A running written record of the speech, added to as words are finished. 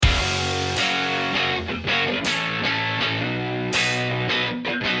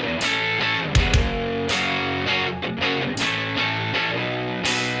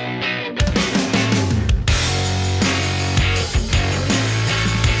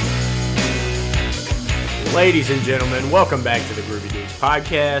Ladies and gentlemen, welcome back to the Groovy Dudes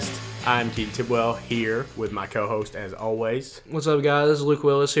podcast. I'm Keaton Tidwell here with my co-host as always. What's up, guys? Luke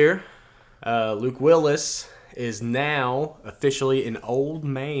Willis here. Luke Willis is now officially an old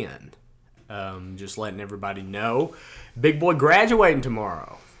man. Just letting everybody know. Big boy graduating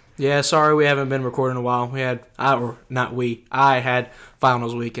tomorrow. Yeah, sorry we haven't been recording in a while. I had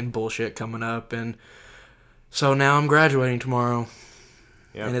finals week and bullshit coming up, and so now I'm graduating tomorrow.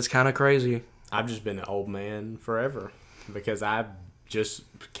 Yep. And it's kind of crazy. I've just been an old man forever because I just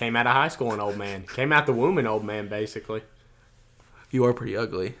came out of high school an old man. Came out the womb an old man, basically. You are pretty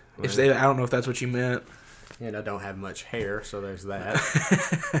ugly. Right. I don't know if that's what you meant. And I don't have much hair, so there's that.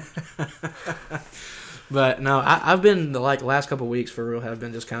 But no, I've been the last couple of weeks for real. Have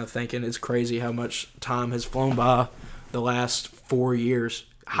been just kind of thinking it's crazy how much time has flown by the last 4 years.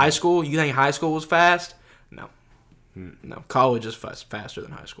 High school, you think high school was fast? No, college is faster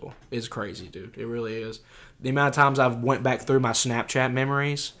than high school. It's crazy, dude. It really is. The amount of times I've went back through my Snapchat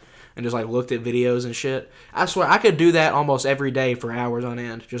memories and just looked at videos and shit. I swear I could do that almost every day for hours on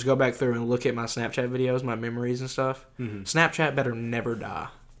end. Just go back through and look at my Snapchat videos, my memories and stuff. Mm-hmm. Snapchat better never die.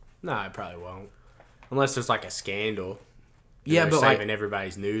 No, it probably won't. Unless there's a scandal. Yeah, but saving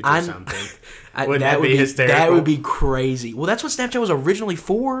everybody's nudes or something. Wouldn't that be hysterical? That would be crazy. Well, that's what Snapchat was originally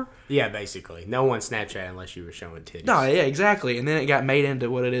for. Yeah, basically. No one Snapchat unless you were showing titties. No, yeah, exactly. And then it got made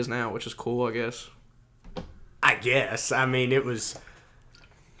into what it is now, which is cool, I guess. I guess. I mean, it was...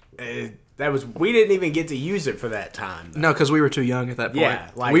 we didn't even get to use it for that time, though. No, because we were too young at that point.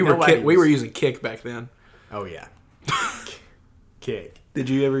 Yeah, we were using Kik back then. Oh, yeah. Kik. Did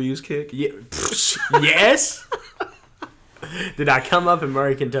you ever use Kik? Yeah. Yes? Did I come up in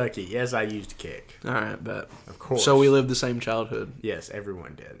Murray, Kentucky? Yes, I used Kik. All right, bet. Of course. So we lived the same childhood. Yes,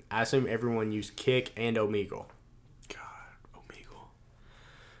 everyone did. I assume everyone used Kik and Omegle. God, Omegle.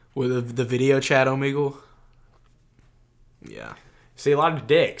 With the video chat Omegle? Yeah. See, a lot of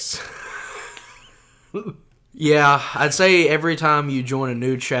dicks. Yeah, I'd say every time you join a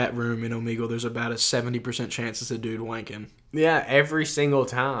new chat room in Omegle, there's about a 70% chance it's a dude wanking. Yeah, every single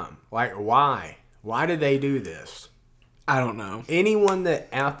time. Why? Why do they do this? I don't know. Anyone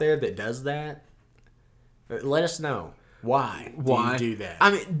out there that does that, let us know. Why do you do that?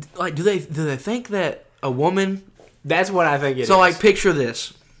 I mean, do they think that a woman... That's what I think it is. So, picture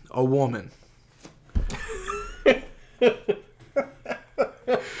this. A woman.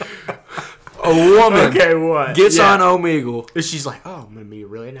 A woman gets on Omegle. She's like, oh, I'm going to be a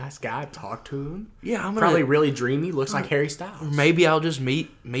really nice guy. Talk to him. Yeah, I'm going to... Probably really dreamy. Looks like Harry Styles. Maybe I'll just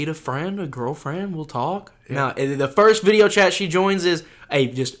meet a friend, a girlfriend. We'll talk. Yeah. No, the first video chat she joins is a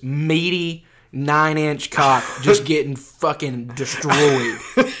just meaty 9-inch cock just getting fucking destroyed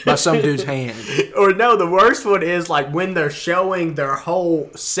by some dude's hand. Or no, the worst one is when they're showing their whole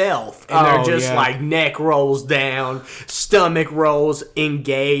self and they're just neck rolls down, stomach rolls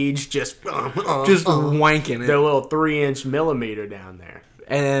engaged, just wanking it. Their little 3-inch millimeter down there.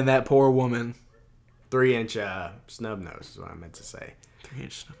 And then that poor woman. 3-inch snub nose is what I meant to say.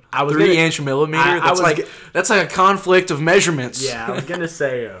 3-inch snub nose. 3-inch millimeter? That's like a conflict of measurements. Yeah, I was going to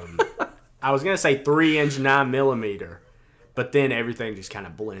say... I was going to say 3-inch 9mm, but then everything just kind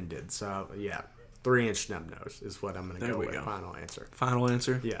of blended. So, yeah, 3-inch snub nose is what I'm going to go with. Final answer. Final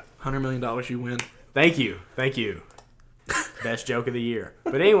answer? Yeah. $100 million, you win. Thank you. Best joke of the year.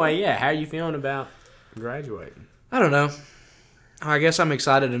 But anyway, yeah, how are you feeling about graduating? I don't know. I guess I'm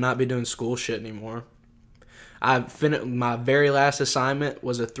excited to not be doing school shit anymore. My very last assignment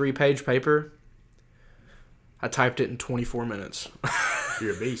was a 3-page paper. I typed it in 24 minutes.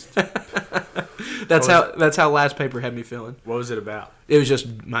 You're a beast. That's how last paper had me feeling. What was it about? It was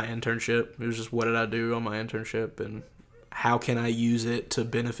just my internship. It was just what did I do on my internship and how can I use it to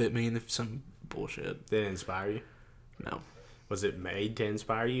benefit me in some bullshit. Did it inspire you? No. Was it made to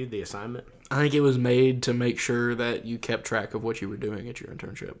inspire you, the assignment? I think it was made to make sure that you kept track of what you were doing at your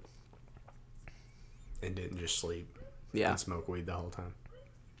internship. And didn't just sleep and smoke weed the whole time?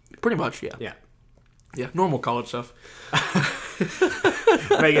 Pretty much, yeah. Yeah. Yeah, normal college stuff.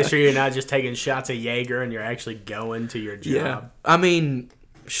 Making sure you're not just taking shots of Jaeger and you're actually going to your job. Yeah. I mean,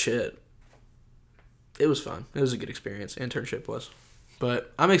 shit. It was fun. It was a good experience. Internship was.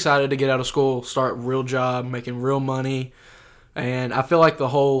 But I'm excited to get out of school, start real job, making real money. And I feel like the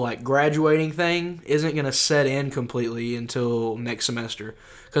whole graduating thing isn't going to set in completely until next semester.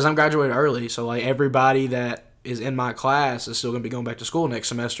 Because I'm graduating early, so everybody that is in my class is still going to be going back to school next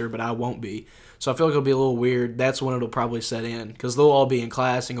semester, but I won't be. So I feel like it'll be a little weird. That's when it'll probably set in. Because they'll all be in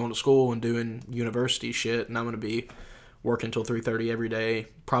class and going to school and doing university shit. And I'm going to be working until 3:30 every day,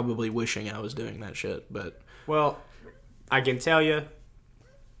 probably wishing I was doing that shit. But well, I can tell you,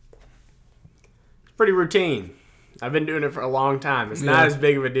 it's pretty routine. I've been doing it for a long time. It's not as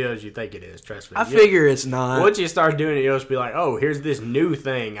big of a deal as you think it is, trust me. I figure it's not. Once you start doing it, you'll just be like, oh, here's this new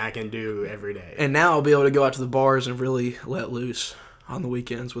thing I can do every day. And now I'll be able to go out to the bars and really let loose on the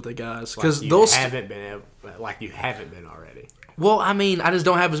weekends with the guys. Because you haven't been already. Well, I mean, I just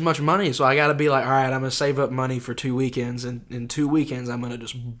don't have as much money, so I got to be like, all right, I'm going to save up money for 2 weekends, and in 2 weekends, I'm going to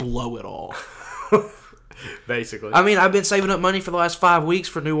just blow it all. Basically. I mean, I've been saving up money for the last 5 weeks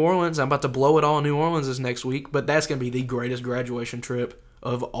for New Orleans. I'm about to blow it all in New Orleans this next week, but that's going to be the greatest graduation trip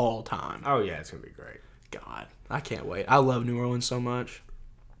of all time. Oh, yeah, it's going to be great. God, I can't wait. I love New Orleans so much.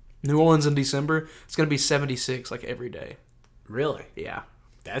 New Orleans in December, it's going to be 76 like every day. Really? Yeah.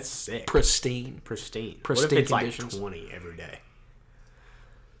 That's sick. Pristine What if it's conditions. Like 20 every day?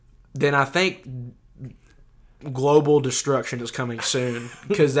 Then I think global destruction is coming soon,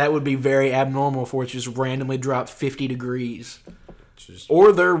 because that would be very abnormal for it to just randomly drop 50 degrees.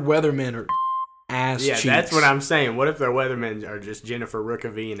 Or their weathermen are ass cheeks. Yeah, that's what I'm saying. What if their weathermen are just Jennifer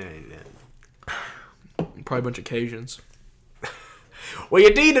Rukavina? Probably a bunch of Cajuns. Well,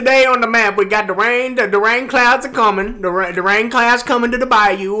 you see today on the map, we got the rain. The rain clouds are coming. The rain clouds coming to the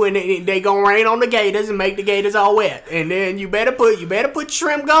bayou, and they gonna rain on the gators and make the gators all wet. And then you better put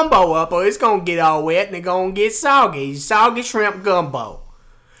shrimp gumbo up, or it's gonna get all wet and it's gonna get soggy shrimp gumbo.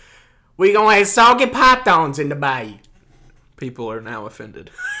 We gonna have soggy pythons in the bayou. People are now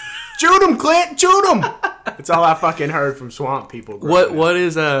offended. Shoot 'em, Clint! Shoot 'em! That's all I fucking heard from swamp people.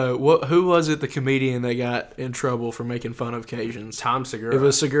 Who was it, the comedian that got in trouble for making fun of Cajuns? Tom Segura. It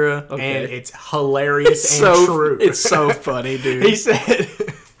was Segura? Okay. And it's hilarious and true. It's so funny, dude. He said,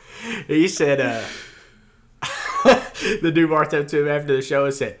 the dude walked up to him after the show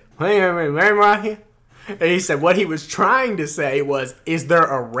and said, "Hey, right here." And he said what he was trying to say was, "Is there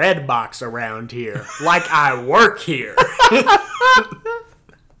a red box around here? Like I work here."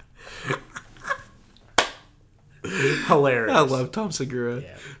 Hilarious. I love Tom Segura.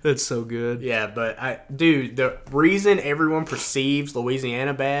 Yeah. That's so good. Yeah, but the reason everyone perceives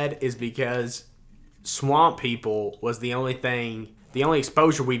Louisiana bad is because swamp people was the only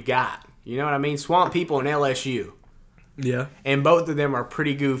exposure we've got. You know what I mean? Swamp people and LSU. Yeah. And both of them are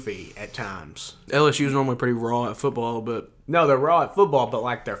pretty goofy at times. LSU is normally pretty raw at football, but... No, they're raw at football, but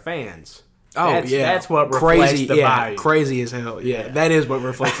like they're fans. Oh, That's what reflects the bayou. Crazy as hell. Yeah, that is what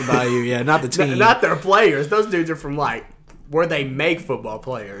reflects the bayou. Yeah, not the team. Not their players. Those dudes are from, like, where they make football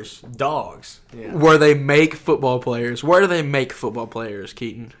players. Dogs. Yeah. Where they make football players. Where do they make football players,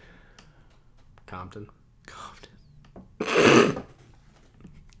 Keaton? Compton.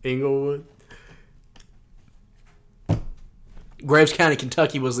 Inglewood. Graves County,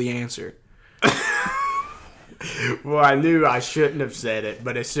 Kentucky was the answer. Well, I knew I shouldn't have said it,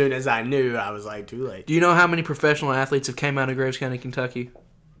 but as soon as I knew, I was like, too late. Do you know how many professional athletes have came out of Graves County, Kentucky?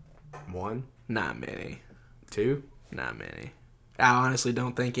 1? Not many. 2? Not many. I honestly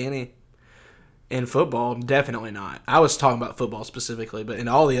don't think any. In football, definitely not. I was talking about football specifically, but in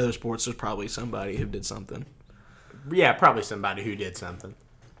all the other sports, there's probably somebody who did something. Yeah, probably somebody who did something.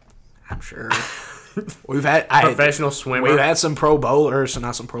 I'm sure. We've had professional swimmer. We've had some pro bowlers,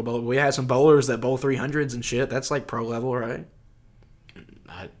 not some pro bowlers. We had some bowlers that bowl 300s and shit. That's like pro level, right?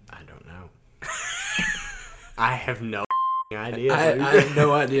 I don't know. I have no idea. I have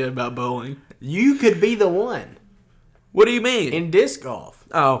no idea about bowling. You could be the one. What do you mean? In disc golf.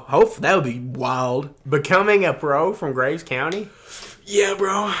 Oh, hopefully that would be wild. Becoming a pro from Graves County? Yeah,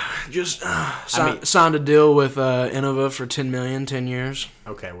 bro. Just signed a deal with Innova for $10 million, 10 years.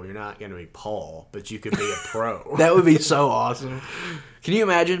 Okay, well, you're not going to be Paul, but you could be a pro. That would be so awesome. Can you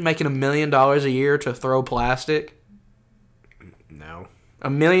imagine making $1 million a year to throw plastic? No.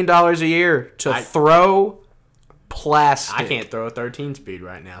 $1 million a year to throw plastic. I can't throw a 13-speed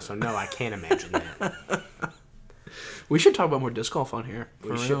right now, so no, I can't imagine that. We should talk about more disc golf on here.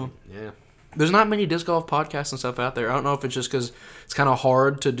 We should, yeah. There's not many disc golf podcasts and stuff out there. I don't know if it's just because it's kind of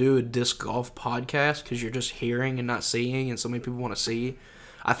hard to do a disc golf podcast because you're just hearing and not seeing, and so many people want to see.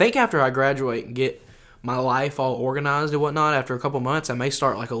 I think after I graduate and get my life all organized and whatnot, after a couple months, I may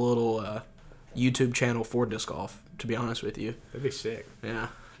start like a little YouTube channel for disc golf, to be honest with you. That'd be sick. Yeah,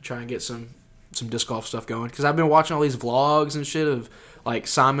 try and get some disc golf stuff going. Because I've been watching all these vlogs and shit of like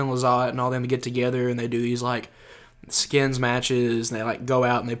Simon Lizotte and all them get together and they do these like skins matches, and they like go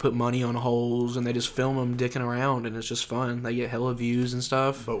out and they put money on holes and they just film them dicking around, and it's just fun. They get hella views and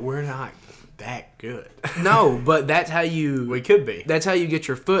stuff. But we're not that good. No, but that's how you... We could be. That's how you get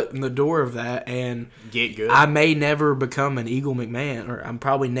your foot in the door of that and... Get good. I may never become an Eagle McMahon, or I'm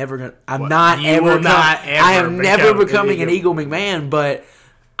probably never going to... I am never becoming an Eagle McMahon, but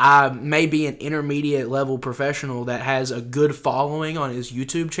I may be an intermediate level professional that has a good following on his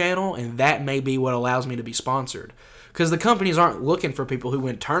YouTube channel, and that may be what allows me to be sponsored. Because the companies aren't looking for people who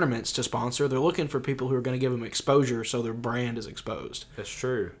win tournaments to sponsor. They're looking for people who are going to give them exposure so their brand is exposed. That's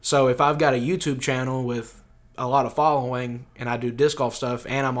true. So if I've got a YouTube channel with a lot of following and I do disc golf stuff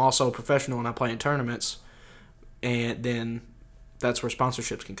and I'm also a professional and I play in tournaments, and then that's where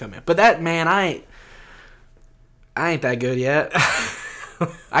sponsorships can come in. But that, man, I ain't that good yet.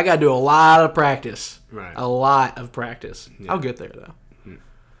 I got to do a lot of practice. Right. A lot of practice. Yeah. I'll get there, though.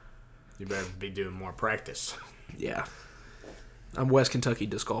 You better be doing more practice. Yeah. I'm West Kentucky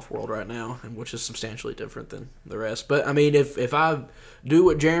Disc Golf World right now, which is substantially different than the rest. But, I mean, if I do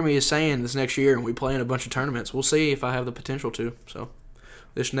what Jeremy is saying this next year and we play in a bunch of tournaments, we'll see if I have the potential to. So,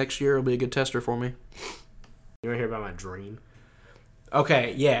 this next year will be a good tester for me. You want to hear about my dream?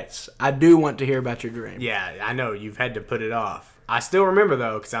 Okay, yes. I do want to hear about your dream. Yeah, I know. You've had to put it off. I still remember,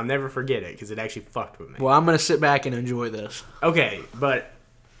 though, because I'll never forget it, because it actually fucked with me. Well, I'm going to sit back and enjoy this. Okay, but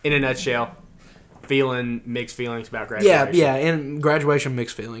in a nutshell, feeling mixed feelings about graduation. Yeah, and graduation,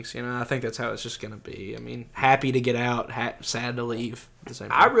 mixed feelings. You know, I think that's how it's just going to be. I mean, happy to get out, sad to leave at the same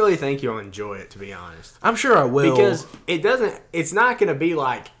time. I really think you'll enjoy it, to be honest. I'm sure I will. Because it's not going to be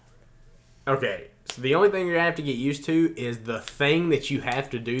like, okay, so the only thing you're going to have to get used to is the thing that you have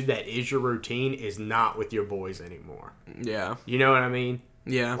to do that is your routine is not with your boys anymore. Yeah. You know what I mean?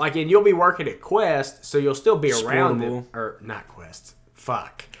 Yeah. Like, and you'll be working at Quest, so you'll still be around them. Sportable. Or, not Quest.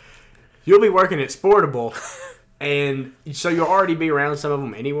 Fuck. You'll be working at Sportable, and so you'll already be around some of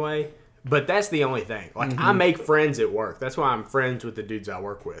them anyway. But that's the only thing. Like, I make friends at work. That's why I'm friends with the dudes I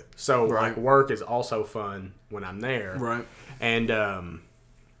work with. So, like, work is also fun when I'm there. Right. And,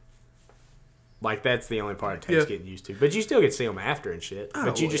 like, that's the only part it takes getting used to. But you still get to see them after and shit.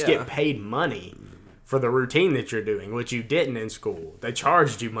 But you just get paid money for the routine that you're doing, which you didn't in school. They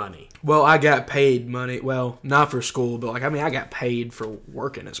charged you money. Well, I got paid money. Well, not for school, but, like, I mean, I got paid for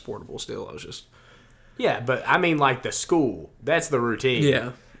working at Sportable still. I was just... Yeah, but I mean, like, the school. That's the routine.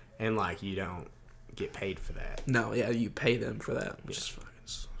 Yeah. And, like, you don't get paid for that. No, yeah, you pay them for that, which is fucking...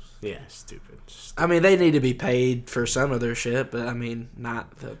 Yeah, stupid. I mean, they need to be paid for some of their shit, but, I mean,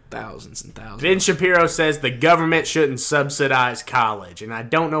 not the thousands and thousands. Ben Shapiro says the government shouldn't subsidize college, and I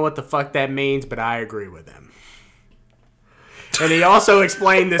don't know what the fuck that means, but I agree with him. And he also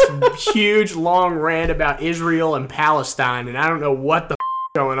explained this huge, long rant about Israel and Palestine, and I don't know what the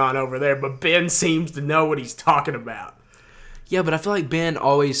going on over there, but Ben seems to know what he's talking about. Yeah, but I feel like Ben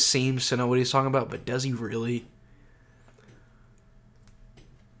always seems to know what he's talking about, but does he really?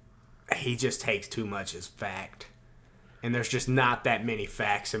 He just takes too much as fact. And there's just not that many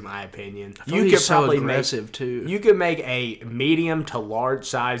facts, in my opinion. You could probably aggressive too. You could make a medium to large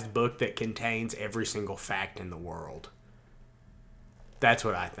sized book that contains every single fact in the world. That's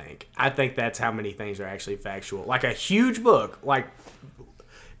what I think. I think that's how many things are actually factual. Like a huge book, like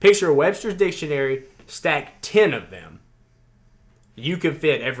picture a Webster's Dictionary, stack 10 of them. You could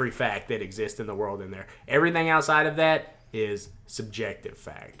fit every fact that exists in the world in there. Everything outside of that is subjective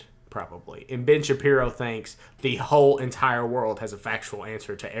fact. Probably. And Ben Shapiro thinks the whole entire world has a factual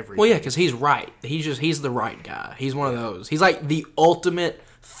answer to everything. Well, yeah, because he's right. He's the right guy. He's one of those. He's like the ultimate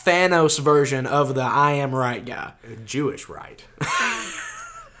Thanos version of the I am right guy. Jewish right.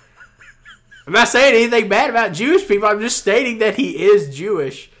 I'm not saying anything bad about Jewish people. I'm just stating that he is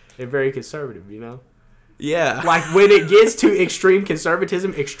Jewish and very conservative, you know? Yeah. Like when it gets to extreme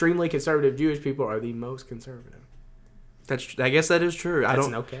conservatism, extremely conservative Jewish people are the most conservative. I guess that is true.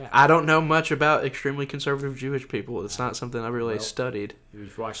 No cap. I don't know much about extremely conservative Jewish people. It's not something I really studied.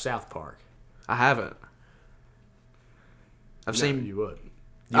 You've watched South Park. I haven't. I've seen. You would.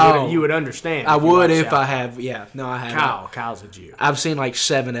 You would understand. I would if I have. Yeah. No, I haven't. Kyle's a Jew. I've seen like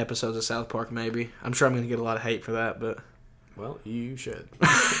 7 episodes of South Park, maybe. I'm sure I'm going to get a lot of hate for that, but. Well, you should.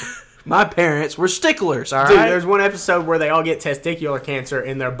 My parents were sticklers, all Dude, right? there's one episode where they all get testicular cancer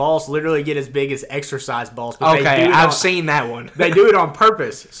and their balls literally get as big as exercise balls. But Okay, I've seen that one. They do it on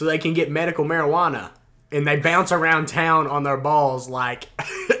purpose so they can get medical marijuana. And they bounce around town on their balls like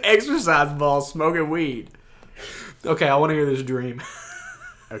exercise balls smoking weed. Okay, I want to hear this dream.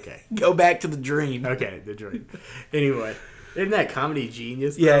 Okay. Go back to the dream. Okay, the dream. Anyway, isn't that comedy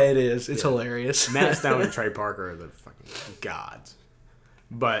genius? Yeah, it is. It's hilarious. Matt Stone and Trey Parker are the fucking gods.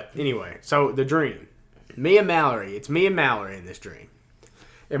 But anyway, so the dream. It's me and Mallory in this dream.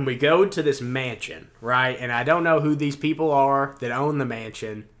 And we go to this mansion, right? And I don't know who these people are that own the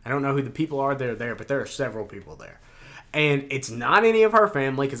mansion. I don't know who the people are that are there, but there are several people there. And it's not any of her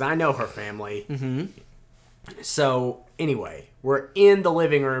family, because I know her family. Mm-hmm. So, anyway, we're in the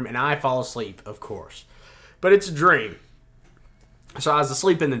living room, and I fall asleep, of course. But it's a dream. So I was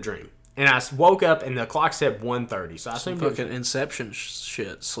asleep in the dream. And I woke up and the clock said 1:30. So I Some assumed fucking Inception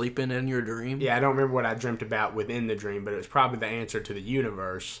shit. Sleeping in your dream. Yeah, I don't remember what I dreamt about within the dream, but it was probably the answer to the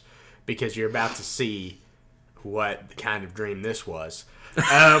universe because you're about to see what kind of dream this was.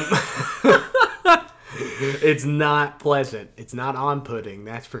 It's not pleasant. It's not on-putting,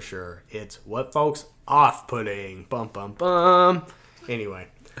 that's for sure. It's what folks off-putting. Bum, bum, bum. Anyway.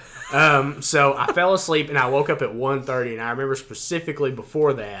 So I fell asleep and I woke up at 1:30, and I remember specifically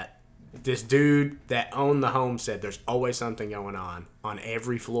before that, this dude that owned the home said there's always something going on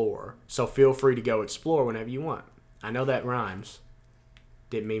every floor, so feel free to go explore whenever you want. I know that rhymes.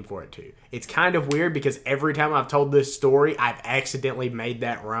 Didn't mean for it to. It's kind of weird because every time I've told this story, I've accidentally made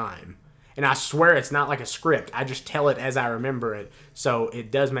that rhyme. And I swear it's not like a script. I just tell it as I remember it. So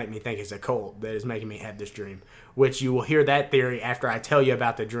it does make me think it's a cult that is making me have this dream, which you will hear that theory after I tell you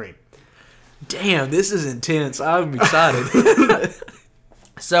about the dream. Damn, this is intense. I'm excited.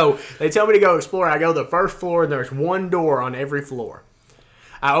 So they tell me to go explore. I go to the first floor, and there's one door on every floor.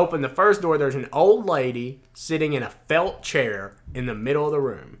 I open the first door. There's an old lady sitting in a felt chair in the middle of the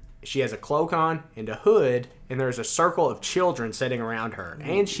room. She has a cloak on and a hood, and there's a circle of children sitting around her,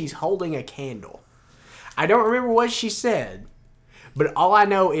 and she's holding a candle. I don't remember what she said, but all I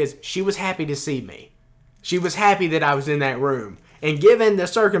know is she was happy to see me. She was happy that I was in that room. And given the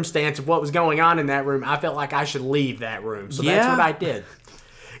circumstance of what was going on in that room, I felt like I should leave that room. So that's what I did.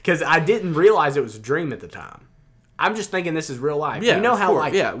 Because I didn't realize it was a dream at the time. I'm just thinking this is real life. Yeah, you know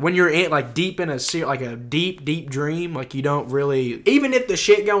how when you're in like deep in a deep dream, like you don't really, even if the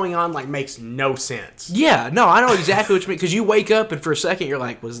shit going on like makes no sense. Yeah, no, I know exactly what you mean, because you wake up and for a second you're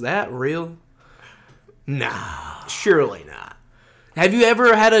like, was that real? Nah, surely not. Have you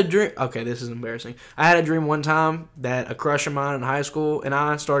ever had a dream? Okay, this is embarrassing. I had a dream one time that a crush of mine in high school and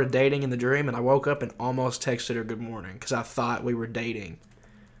I started dating in the dream, and I woke up and almost texted her good morning because I thought we were dating.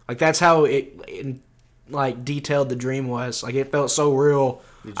 Like that's how it like detailed the dream was. Like it felt so real.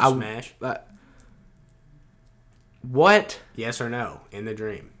 Did you smash? What? Yes or no in the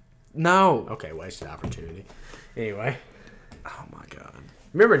dream? No. Okay, wasted opportunity. Anyway. Oh my god.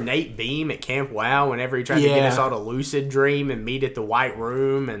 Remember Nate Beam at Camp Wow whenever he tried to get us all to lucid dream and meet at the White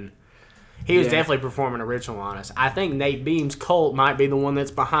Room, and he was definitely performing original on us. I think Nate Beam's cult might be the one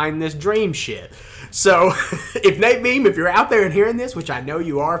that's behind this dream shit. So, if Nate Beam, if you're out there and hearing this, which I know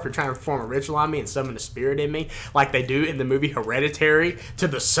you are if you're trying to perform original on me and summon the spirit in me, like they do in the movie Hereditary to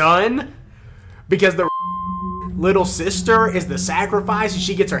the son, because the little sister is the sacrifice and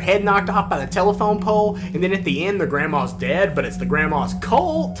she gets her head knocked off by the telephone pole, and then at the end the grandma's dead, but it's the grandma's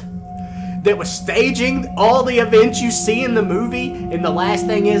cult that was staging all the events you see in the movie. And the last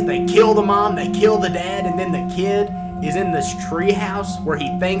thing is they kill the mom, they kill the dad, and then the kid is in this treehouse where he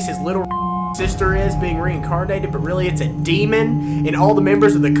thinks his little sister is being reincarnated, but really it's a demon, and all the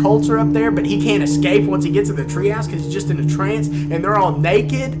members of the cult are up there, but he can't escape once he gets to the treehouse because he's just in a trance, and they're all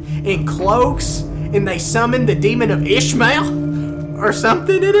naked in cloaks, and they summon the demon of Ishmael or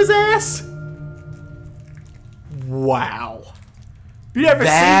something in his ass. Wow. You never seen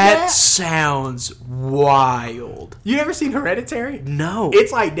that? That sounds wild. You never seen Hereditary? No.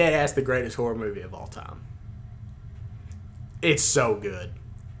 It's like dead ass the greatest horror movie of all time. It's so good.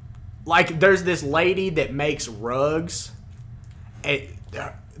 Like, there's this lady that makes rugs.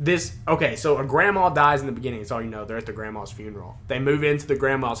 Okay, so a grandma dies in the beginning. It's all you know. They're at the grandma's funeral. They move into the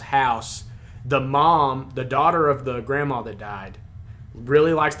grandma's house. The mom, the daughter of the grandma that died,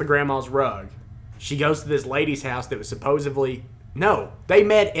 really likes the grandma's rug. She goes to this lady's house that was supposedly... No, they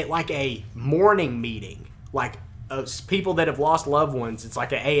met at like a mourning meeting. Like people that have lost loved ones. It's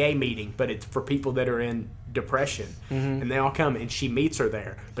like an AA meeting, but it's for people that are in depression. Mm-hmm. And they all come, and she meets her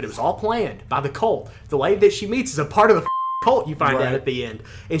there. But it was all planned by the cult. The lady that she meets is a part of the cult, you find out at the end.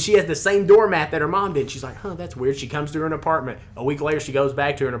 And she has the same doormat that her mom did. She's like, huh, that's weird. She comes to her apartment. A week later, she goes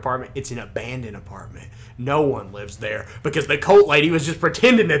back to her apartment. It's an abandoned apartment. No one lives there because the cult lady was just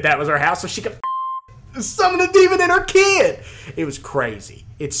pretending that was her house so she could summon the demon in her kid. It was crazy.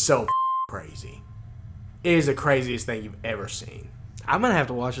 It's so crazy. It is the craziest thing you've ever seen. I'm going to have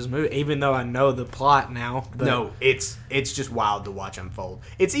to watch this movie, even though I know the plot now. But... No, it's just wild to watch unfold.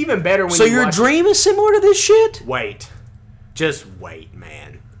 It's even better when So your dream is similar to this shit? Wait. Just wait,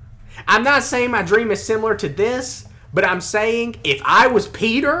 man. I'm not saying my dream is similar to this, but I'm saying if I was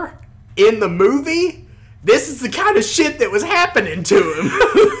Peter in the movie, this is the kind of shit that was happening to him.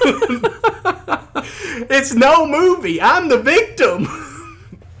 It's no movie. I'm the victim.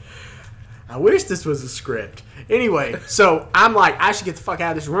 I wish this was a script. Anyway, so I'm like, I should get the fuck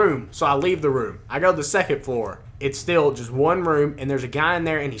out of this room. So I leave the room. I go to the second floor. It's still just one room, and there's a guy in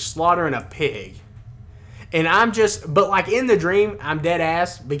there, and he's slaughtering a pig. And I'm just, but like in the dream, I'm dead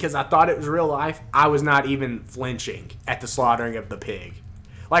ass because I thought it was real life. I was not even flinching at the slaughtering of the pig.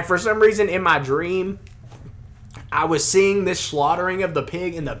 Like for some reason in my dream, I was seeing this slaughtering of the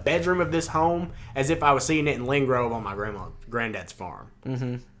pig in the bedroom of this home as if I was seeing it in Lynn Grove on my granddad's farm.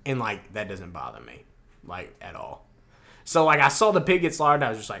 Mm-hmm. And like, that doesn't bother me, like at all. So like I saw the pig get slaughtered, I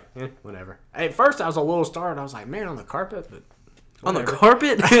was just like, whatever. At first I was a little startled. I was like, man, on the carpet? But on the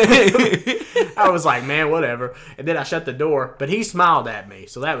carpet? I was like, man, whatever. And then I shut the door, but he smiled at me,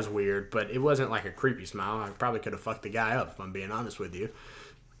 so that was weird. But it wasn't like a creepy smile. I probably could have fucked the guy up if I'm being honest with you.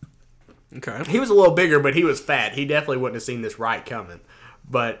 Okay. He was a little bigger, but he was fat. He definitely wouldn't have seen this right coming.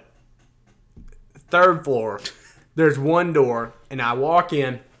 But third floor, there's one door, and I walk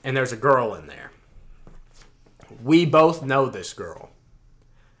in, and there's a girl in there. We both know this girl.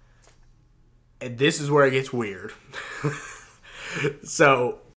 And this is where it gets weird.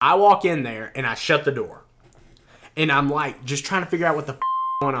 So I walk in there and I shut the door. And I'm like, just trying to figure out what the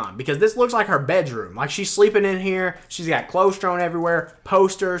going on. Because this looks like her bedroom. Like she's sleeping in here. She's got clothes thrown everywhere.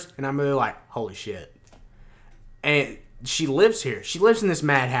 Posters. And I'm really like, holy shit. And she lives here. She lives in this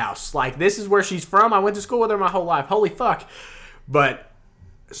madhouse. Like this is where she's from. I went to school with her my whole life. Holy fuck. But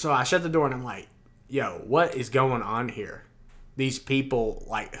so I shut the door and I'm like, yo, what is going on here? These people,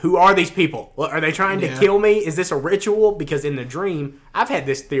 like, who are these people? Are they trying to kill me? Is this a ritual? Because in the dream, I've had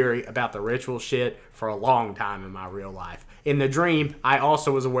this theory about the ritual shit for a long time in my real life. In the dream, I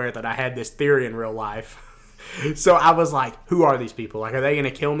also was aware that I had this theory in real life. So I was like, who are these people? Like, are they going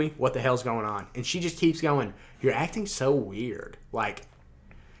to kill me? What the hell's going on? And she just keeps going, you're acting so weird. Like,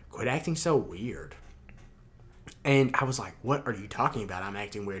 quit acting so weird. And I was like, what are you talking about? I'm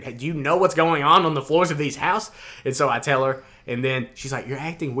acting weird. Hey, do you know what's going on the floors of these houses? And so I tell her, and then she's like, you're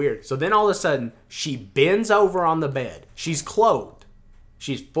acting weird. So then all of a sudden, she bends over on the bed. She's clothed.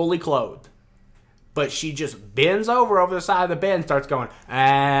 She's fully clothed. But she just bends over the side of the bed and starts going,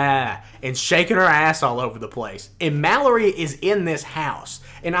 ah, and shaking her ass all over the place. And Mallory is in this house.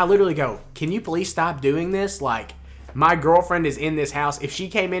 And I literally go, can you please stop doing this? Like, my girlfriend is in this house. If she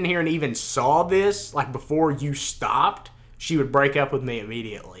came in here and even saw this, like before you stopped, she would break up with me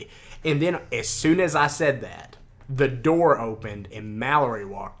immediately. And then as soon as I said that, the door opened and Mallory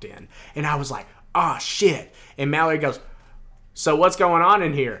walked in. And I was like, oh shit. And Mallory goes, so what's going on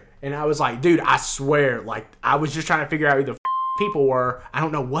in here? And I was like, dude, I swear, like, I was just trying to figure out who the people were. I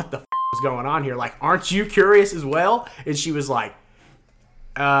don't know what the was going on here. Like, aren't you curious as well? And she was like,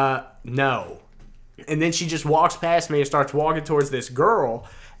 no. And then she just walks past me and starts walking towards this girl,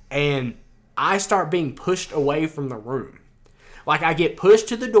 and I start being pushed away from the room. Like, I get pushed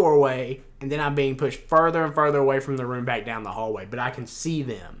to the doorway, and then I'm being pushed further and further away from the room back down the hallway, but I can see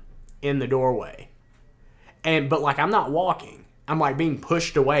them in the doorway. But like, I'm not walking. I'm like being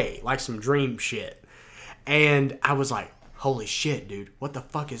pushed away, like some dream shit. And I was like, holy shit, dude, what the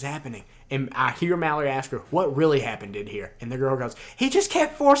fuck is happening? And I hear Mallory ask her, what really happened in here? And the girl goes, he just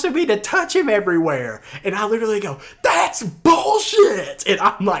kept forcing me to touch him everywhere. And I literally go, that's bullshit. And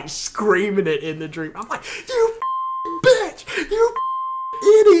I'm like screaming it in the dream. I'm like, you bitch, you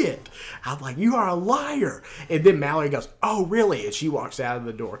idiot. I'm like, you are a liar. And then Mallory goes, oh, really? And she walks out of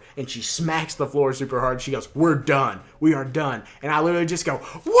the door and she smacks the floor super hard. She goes, we're done. We are done. And I literally just go,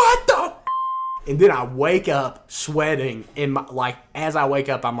 what the And then I wake up sweating in my, like, as I wake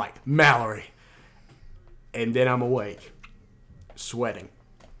up, I'm like, Mallory. And then I'm awake, sweating.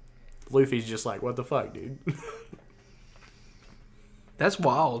 Luffy's just like, what the fuck, dude? That's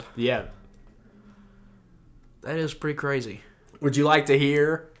wild. Yeah. That is pretty crazy. Would you like to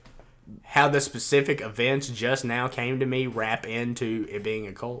hear how the specific events just now came to me wrap into it being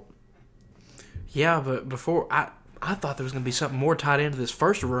a cult? Yeah, but before, I thought there was going to be something more tied into this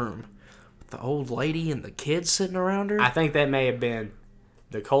first room. The old lady and the kids sitting around her? I think that may have been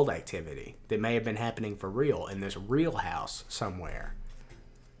the cult activity that may have been happening for real in this real house somewhere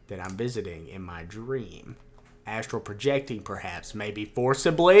that I'm visiting in my dream. Astral projecting, perhaps, maybe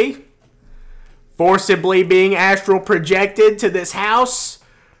forcibly being astral projected to this house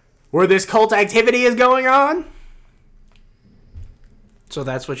where this cult activity is going on. So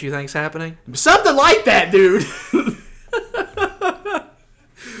that's what you think's happening? Something like that, dude.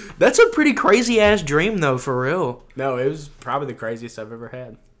 That's a pretty crazy-ass dream, though, for real. No, it was probably the craziest I've ever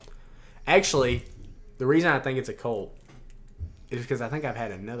had. Actually, the reason I think it's a cult is because I think I've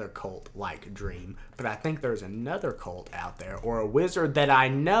had another cult-like dream. But I think there's another cult out there, or a wizard that I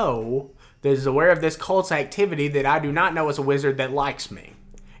know that is aware of this cult's activity that I do not know is a wizard that likes me.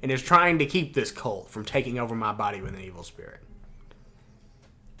 And is trying to keep this cult from taking over my body with an evil spirit.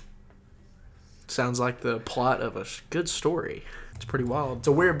 Sounds like the plot of a good story. It's pretty wild. It's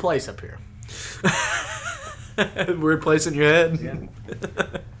a weird place up here. Replacing your head.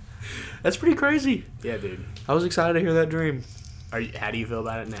 Yeah. That's pretty crazy. Yeah, dude. I was excited to hear that dream. How do you feel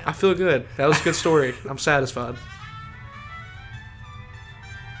about it now? I feel good. That was a good story. I'm satisfied.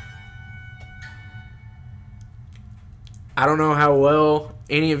 I don't know how well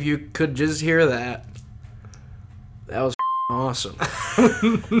any of you could just hear that. That was awesome.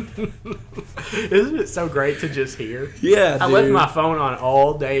 Isn't it so great to just hear? Yeah, I left my phone on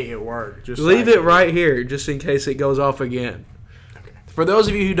all day at work. Just leave it right here just in case it goes off again. Okay. For those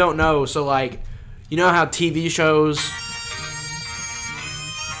of you who don't know, so like, you know how TV shows...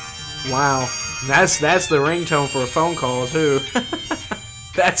 Wow. That's the ringtone for a phone call, too.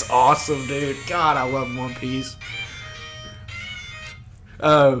 That's awesome, dude. God, I love One Piece.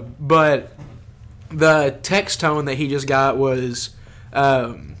 But the text tone that he just got was...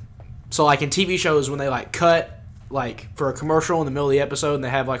 so, like, in TV shows, when they, like, cut, like, for a commercial in the middle of the episode, and they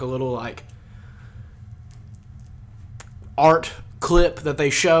have, like, a little, like, art clip that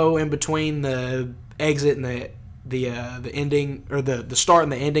they show in between the exit and the ending, or the start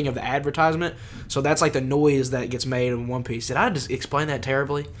and the ending of the advertisement. So that's like the noise that gets made in One Piece. Did I just explain that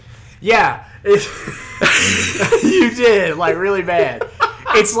terribly? Yeah. You did, like, really bad.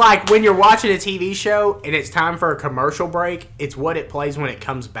 It's like when you're watching a TV show and it's time for a commercial break, it's what it plays when it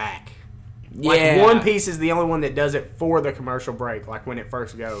comes back. Like, Yeah. One Piece is the only one that does it for the commercial break, like when it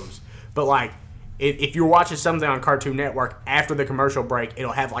first goes. But, like, if you're watching something on Cartoon Network, after the commercial break,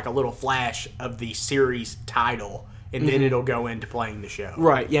 it'll have, like, a little flash of the series title, and then it'll go into playing the show.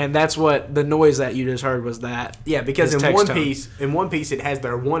 Right, yeah, and that's what the noise that you just heard was that. Yeah, because His in text One Piece, it has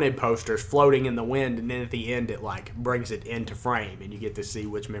their wanted posters floating in the wind, and then at the end, it, like, brings it into frame, and you get to see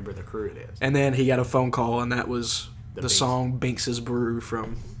which member of the crew it is. And then he got a phone call, and that was the Binks. song Binks's Brew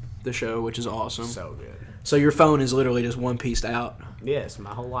from the show, which is awesome. So good. So your phone is literally just One Pieced out. Yes,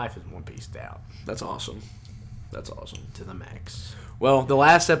 my whole life is One Pieced out That's awesome. That's awesome. to the max. Well, the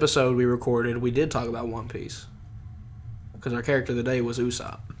last episode we recorded, we did talk about One Piece. Because our character of the day was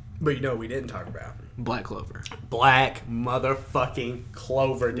Usopp, But you know what we didn't talk about? Black Clover. Black motherfucking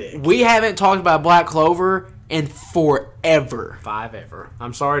Clover Dick. We haven't talked about Black Clover in forever. 5 ever.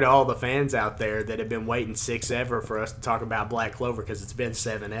 I'm sorry to all the fans out there that have been waiting 6 ever for us to talk about Black Clover, because it's been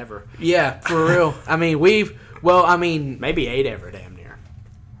 7 ever. Yeah, for real. I mean, Maybe 8 ever, damn near.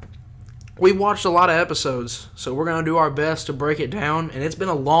 we watched a lot of episodes, so we're going to do our best to break it down, and it's been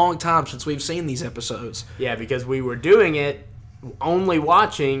a long time since we've seen these episodes. Yeah, because we were doing it only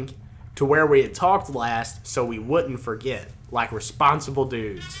watching to where we had talked last, so we wouldn't forget, like responsible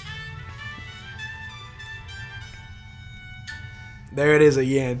dudes. There it is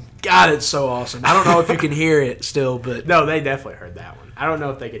again. God, it's so awesome. I don't know if you can hear it still, but... No, they definitely heard that one. I don't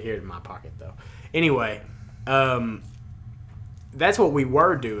know if they could hear it in my pocket, though. Anyway, that's what we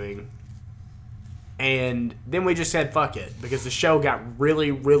were doing. And then we just said, fuck it, because the show got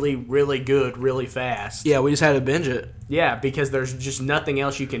really, really, really good really fast. Yeah, we just had to binge it. Yeah, because there's just nothing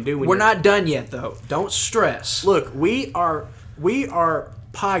else you can do. When We're not done yet, though. Don't stress. Look, we are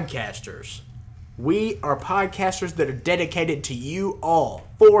podcasters. We are podcasters that are dedicated to you all,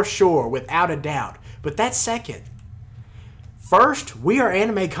 for sure, without a doubt. But that's second. First, we are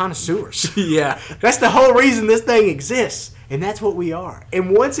anime connoisseurs. Yeah. That's the whole reason this thing exists. And that's what we are.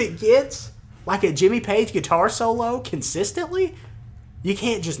 And once it gets like a Jimmy Page guitar solo consistently, you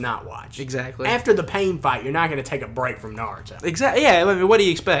can't just not watch. Exactly. After the pain fight, you're not going to take a break from Naruto. Exactly. Yeah, I mean, what do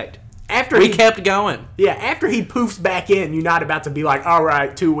you expect? After We kept going. Yeah, after he poofs back in, you're not about to be like, all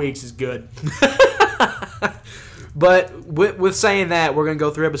right, 2 weeks is good. But with saying that, we're going to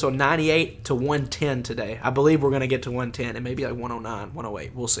go through episode 98 to 110 today. I believe we're going to get to 110 and maybe like 109,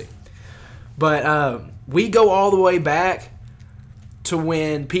 108. We'll see. But we go all the way back to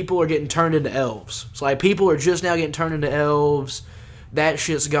when people are getting turned into elves. So, like, people are just now getting turned into elves. That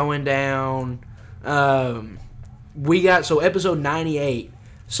shit's going down. Episode 98.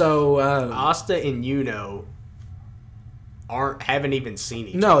 So, Asta and Yuno haven't even seen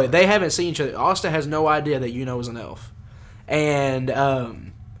each other. no, they haven't seen each other. Asta has no idea that Yuno is an elf. And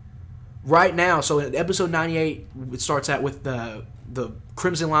right now, so in episode 98, it starts out with the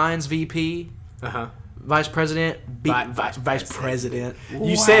Crimson Lions VP, Uh-huh. Vice President, Vice President.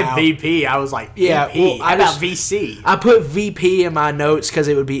 You said VP. I was like, Yeah, VP. well, How about VC? I put VP in my notes because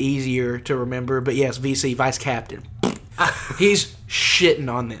it would be easier to remember. But yes, VC, Vice Captain. He's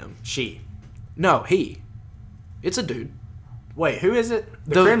shitting on them. She. No, he. It's a dude. Wait, who is it?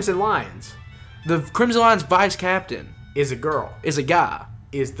 The- Crimson Lions The Crimson Lions Vice Captain is a girl. is a guy.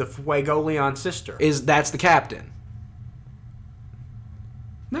 Is the Fuego Leon sister. That's the captain.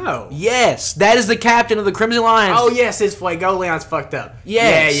 No. Yes, that is the captain of the Crimson Lions. Oh, yes, it's Fuegoleon's fucked up.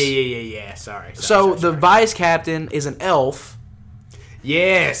 Yes. Yeah. Sorry. So the vice captain is an elf.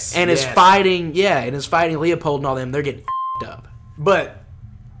 Yes. And is fighting, Leopold and all them. They're getting f***ed up. But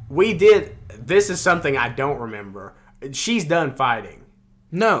this is something I don't remember. She's done fighting.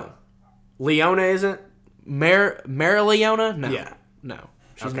 No. Leona isn't? Mara Leona? No. Yeah. No.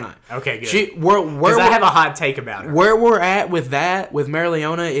 She's okay. not. Okay, good. Because I have a hot take about her. Where we're at with Mara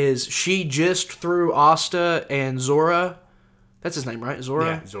Leona, is she just threw Asta and Zora, that's his name, right? Zora?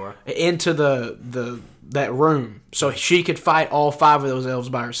 Yeah, Zora. Into that room so she could fight all 5 of those elves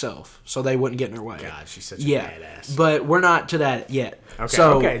by herself so they wouldn't get in her way. God, she's such a badass. But we're not to that yet.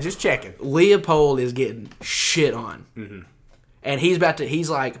 Okay, just checking. Leopold is getting shit on. Mm-hmm. And he's about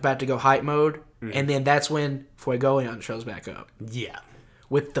to go hype mode, mm-hmm. and then that's when Fuegoleon shows back up. Yeah.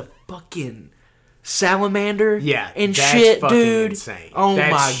 With the fucking salamander and that's shit, fucking dude. Insane. Oh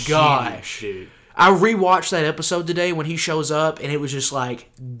that's my huge, gosh. dude. I rewatched that episode today when he shows up, and it was just like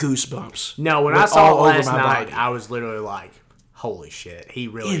goosebumps. No, when I saw it last night, I was literally like, holy shit, he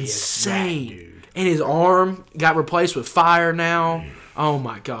really insane. is that dude. And his arm got replaced with fire now. Oh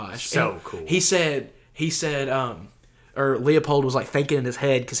my gosh. So cool. He said, or Leopold was like thinking in his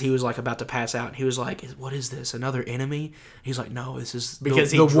head because he was like about to pass out. And he was like, "What is this? Another enemy?" He's like, "No, this is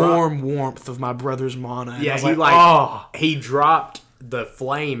the warm warmth of my brother's mana." And he dropped the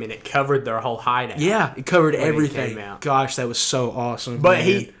flame and it covered their whole hideout. Yeah, it covered everything. Gosh, that was so awesome. But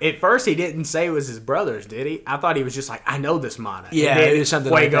at first he didn't say it was his brother's, did he? I thought he was just like, "I know this mana." Yeah, and then it was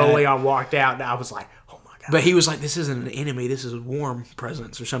something like that. Fuegoleon walked out and I was like, "Oh my god!" But he was like, "This isn't an enemy. This is a warm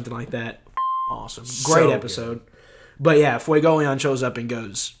presence or something like that." Awesome, great episode. Good. But yeah, Fuegoleon shows up and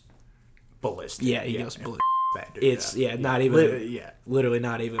goes ballistic. Yeah, he goes ballistic. That dude, it's not even literally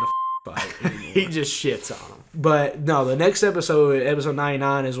not even a fight. He just shits on him. But no, the next episode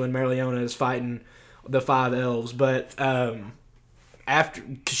 99, is when Mara Leona is fighting the 5 elves. But after,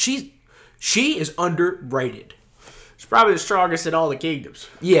 cause she is underrated. She's probably the strongest in all the kingdoms.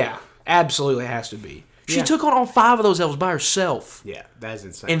 Yeah, absolutely has to be. She took on all 5 of those elves by herself. Yeah, that's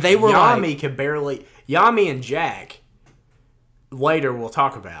insane. And they were Yami and Jack. Later we'll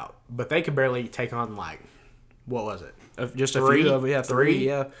talk about, but they could barely take on what was it? Just a few of it, 3,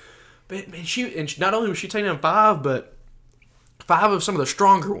 yeah. But man, not only was she taking on 5, but 5 of some of the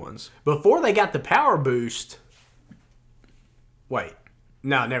stronger ones. Before they got the power boost. Wait,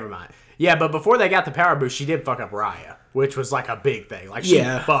 no, never mind. Yeah, but before they got the power boost, she did fuck up Raya, which was like a big thing. Like she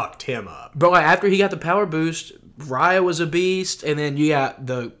fucked him up. But after he got the power boost, Raya was a beast, and then you got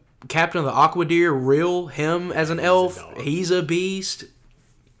the captain of the Aquadeer, him as an elf. He's a beast.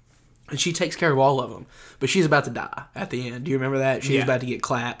 And she takes care of all of them. But she's about to die at the end. Do you remember that? She's about to get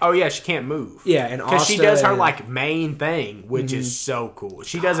clapped. Oh, yeah, she can't move. Yeah, and because she does her, main thing, which is so cool.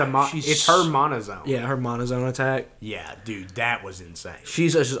 She does it's her monozone. Yeah, her monozone attack. Yeah, dude, that was insane.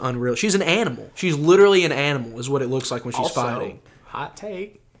 She's just unreal. She's an animal. She's literally an animal is what it looks like when she's fighting. Hot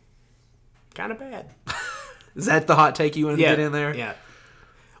take. Kind of bad. Is that the hot take you want to get in there? Yeah.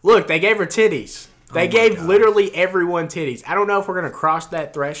 Look, they gave her titties. They gave literally everyone titties. I don't know if we're going to cross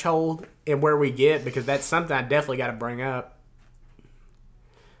that threshold and where we get, because that's something I definitely got to bring up.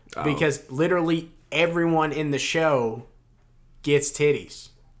 Oh. Because literally everyone in the show gets titties.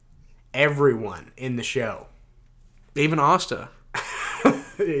 Everyone in the show. Even Asta.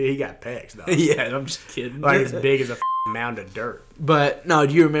 He got pecs, though. Yeah, I'm just kidding. Like as big as a mound of dirt. But, no,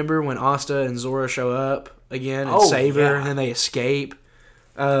 do you remember when Asta and Zora show up again and save her, and then they escape?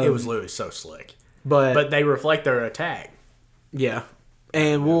 It was literally so slick. But they reflect their attack. Yeah.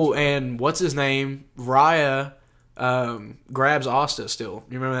 And what's his name? Raya grabs Asta still.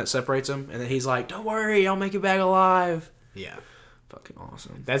 You remember that separates them? And then he's like, "Don't worry, I'll make you back alive." Yeah. Fucking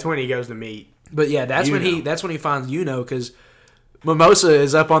awesome. That's when he goes to meet. But yeah, that's when he finds Yuno, because Mimosa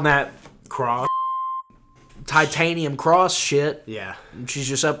is up on that cross, titanium cross shit. Yeah. And she's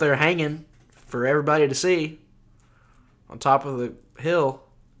just up there hanging for everybody to see on top of the hill.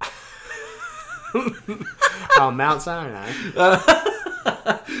 On Mount Sinai.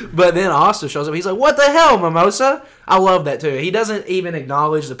 But then Asta shows up. He's like, "What the hell, Mimosa?" I love that too. He doesn't even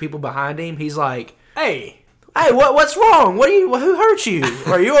acknowledge the people behind him. He's like, "Hey, what's wrong? Who hurt you?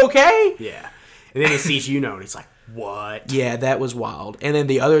 Are you okay?" Yeah. And then he sees Yuno and he's like, "What?" Yeah, that was wild. And then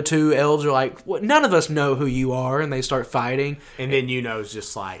the other 2 elves are like, "None of us know who you are," and they start fighting. And then Yuno's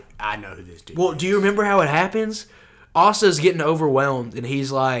just like, "I know who this dude is." Well, do you remember how it happens? Asta's getting overwhelmed, and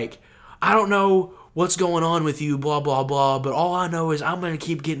he's like, "I don't know what's going on with you, blah, blah, blah, but all I know is I'm going to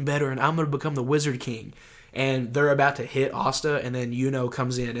keep getting better, and I'm going to become the Wizard King." and they're about to hit Asta, and then Yuno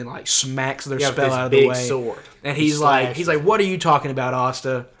comes in and like smacks their Yeah, with spell this out of the big way. sword. And He he's like, slashed "What are you talking about,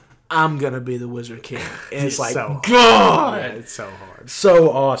 Asta? I'm gonna be the Wizard King." And it's like, so God, Yeah, it's so hard. so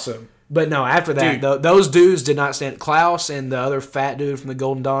awesome. But no, after that, Dude. those dudes did not stand. Klaus and the other fat dude from the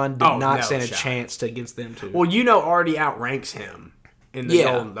Golden Dawn did Oh, not no stand a shot. chance against them two. Well, Yuno already outranks him in the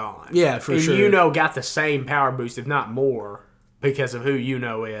Yeah. Golden Dawn. Yeah, for and sure. Yuno got the same power boost, if not more, because of who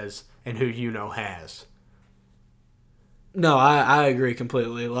Yuno is and who Yuno has. No, I agree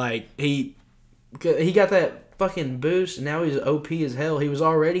completely. Like he got that fucking boost, and now he's OP as hell. He was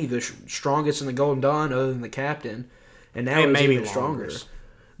already the strongest in the Golden Dawn, other than the captain, and now And he's maybe even stronger. Longris.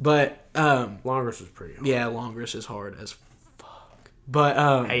 But Longris was pretty hard. yeah, Longris is hard as fuck.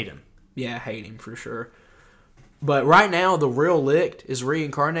 But Hate him. yeah, I hate him for sure. But right now, the real Licht is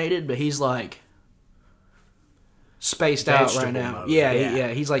reincarnated, but he's like spaced out right Vegetable now. mode. Yeah,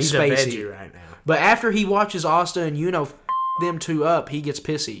 he's like He's spacey. a veggie right now. But after he watches Asta and them two up, he gets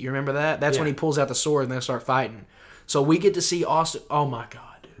pissy. You remember that? That's when Yeah. he pulls out the sword and they start fighting. So we get to see Asta. Oh my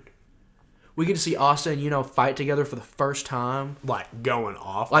god, dude! We get to see Asta and fight together for the first time. Like, going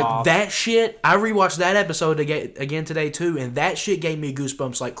off. Like that shit. I rewatched that episode again today too, and that shit gave me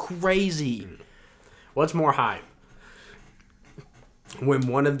goosebumps like crazy. What's more hype? When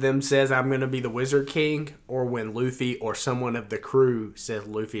one of them says, I'm going to be the Wizard King, or when Luffy or someone of the crew says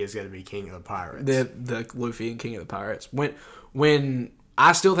Luffy is going to be King of the Pirates? The Luffy and King of the Pirates. When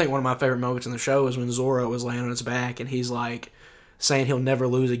I still think one of my favorite moments in the show is when Zoro was laying on his back and he's like saying he'll never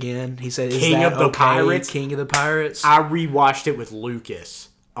lose again. He said, "Is King that of the okay, Pirates? King of the Pirates." I rewatched it with Lucas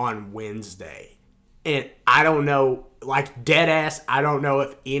on Wednesday. And I don't know, like, dead ass, I don't know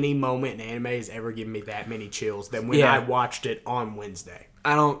if any moment in anime has ever given me that many chills than when Yeah. I watched it on Wednesday.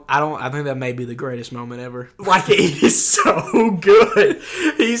 I think that may be the greatest moment ever. Like, it is so good.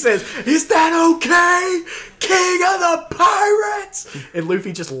 He says, "Is that okay? King of the Pirates?" And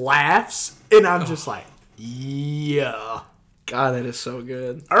Luffy just laughs. And I'm just like, yeah. God, that is so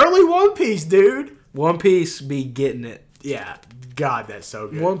good. Early One Piece, dude. One Piece be getting it. Yeah. God, that's so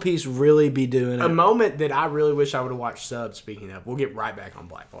good. One Piece really be doing A it. moment that I really wish I would have watched sub, speaking of. We'll get right back on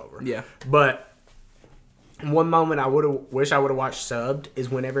Black Clover. Yeah. But one moment I wish I would have watched subbed is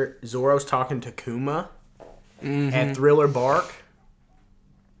whenever Zoro's talking to Kuma at Thriller Bark.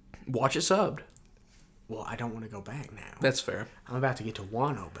 Watch it subbed. Well, I don't want to go back now. That's fair. I'm about to get to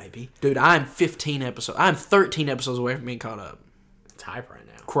Wano, baby. Dude, I'm 13 episodes away from being caught up. It's hype right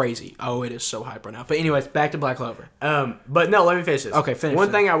now. Crazy. Oh, it is so hype right now. But anyways, back to Black Clover. But no, let me finish this. Okay, finish One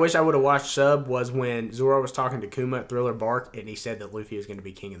it. thing I wish I would have watched sub was when Zoro was talking to Kuma at Thriller Bark, and he said that Luffy was going to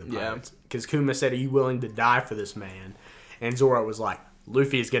be king of the Yeah. pirates. Because Kuma said, "Are you willing to die for this man?" And Zoro was like,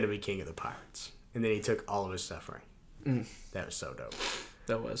 "Luffy is going to be king of the pirates." And then he took all of his suffering. That was so dope.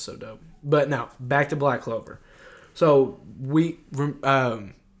 That was so dope. But now, back to Black Clover. So,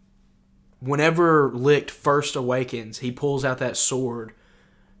 whenever Licht first awakens, he pulls out that sword,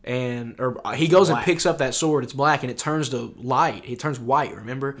 he goes and black. picks up that sword. It's black, and it turns to light. It turns white,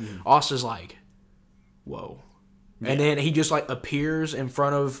 remember? Asta's like, whoa. And then he just, like, appears in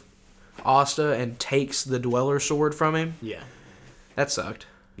front of Asta and takes the Dweller sword from him. Yeah. That sucked.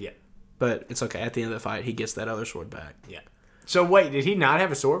 Yeah. But it's okay. At the end of the fight, he gets that other sword back. Yeah. So wait, did he not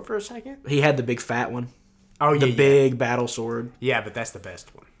have a sword for a second? He had the big fat one. Oh, yeah. The big battle sword. Yeah, but that's the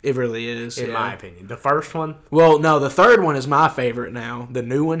best one, It really is. in yeah. my opinion. The first one, Well, no, the third one is my favorite now. The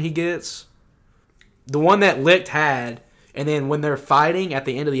new one he gets. The one that Licht had, and then when they're fighting at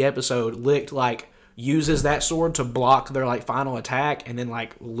the end of the episode, Licht, like, uses that sword to block their, like, final attack, and then,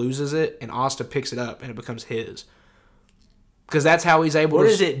 like, loses it, and Asta picks it up, and it becomes his. Because that's how he's able what to...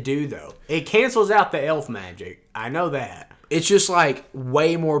 does it do, though? It cancels out the elf magic. I know that. It's just, like,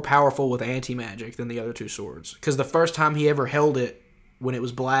 way more powerful with anti-magic than the other two swords. Because the first time he ever held it, when it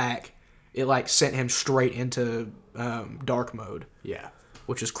was black, it, like, sent him straight into dark mode, Yeah.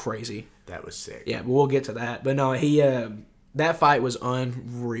 which is crazy. That was sick. Yeah, but we'll get to that. But no, that fight was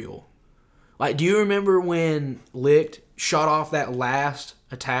unreal. Like, do you remember when Licht shot off that last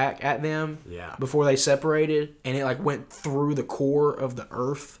attack at them? Yeah. Before they separated, and it, like, went through the core of the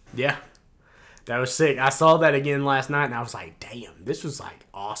earth? Yeah. That was sick. I saw that again last night, and I was like, damn, this was, like,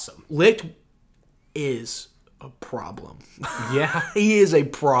 awesome. Licht is a problem. Yeah. He is a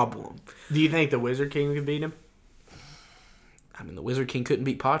problem. Do you think the Wizard King could beat him? I mean, the Wizard King couldn't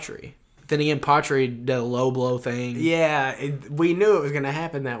beat Patry. Then again, Patry did a low blow thing. Yeah, we knew it was going to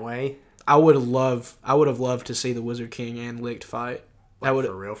happen that way. I would have loved to see the Wizard King and Licht fight. That would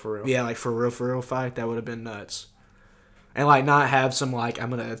For real, for real. Yeah, like for real fight. That would have been nuts. And, like, not have some, like, I'm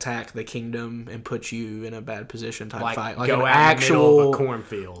going to attack the kingdom and put you in a bad position type fight. Like, go an out actual... in the middle of a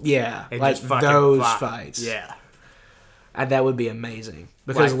cornfield. Yeah, and like just fucking those fight. fights. Yeah. And that would be amazing.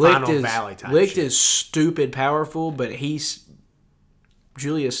 Because like Licht is stupid powerful, but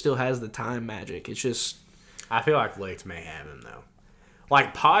Julius still has the time magic. It's just... I feel like Licht may have him, though.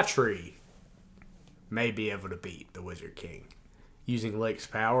 Like, Patry may be able to beat the Wizard King using Licht's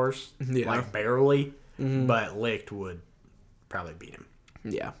powers. Yeah. Like, barely. Mm-hmm. But Licht would probably beat him.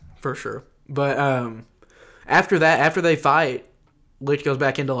 Yeah, for sure. But after that, after they fight, Licht goes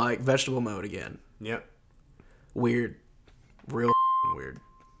back into, like, vegetable mode again. Yep. Weird. Real weird.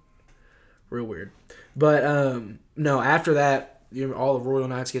 Real weird. But, no, after that, all the Royal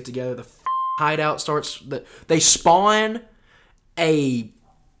Knights get together. The hideout starts... They spawn a...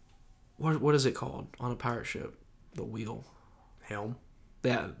 What is it called on a pirate ship? The wheel. Helm?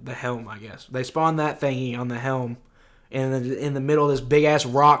 Yeah, the helm, I guess. They spawn that thingy on the helm in the middle of this big-ass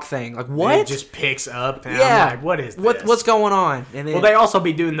rock thing. Like, what? It just picks up. And yeah. I'm like, what is this? What's going on? And then, well, they also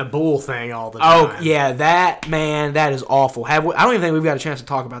be doing the bull thing all the time. Oh, yeah, that is awful. I don't even think we've got a chance to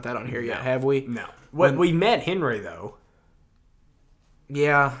talk about that on here yet, have we? No. We met Henry, though.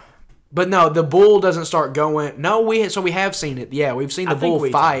 Yeah. But no, the bull doesn't start going... No, we have seen it. Yeah, we've seen the bull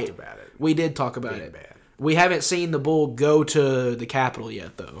fight. Talked about it. We did talk about it. Bad. We haven't seen the bull go to the capital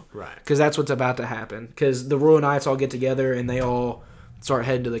yet, though. Right. Because that's what's about to happen. Because the Royal Knights all get together and they all start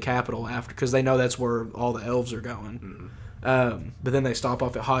heading to the capital after. Because they know that's where all the elves are going. Mm-hmm. But then they stop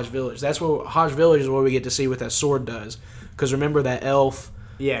off at Hodge Village. Hodge Village is where we get to see what that sword does. Because remember that elf...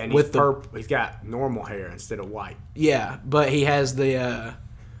 Yeah, and he's got normal hair instead of white. Yeah, but he has the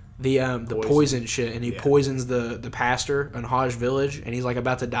poison shit, and he poisons the pastor in Hodge Village, and he's like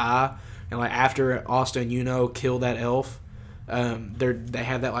about to die. And like after Asta and Yuno kill that elf, they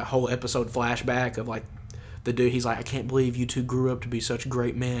have that like whole episode flashback of like the dude. He's like, I can't believe you two grew up to be such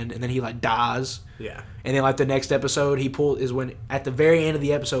great men, and then he like dies. Yeah. And then like the next episode when at the very end of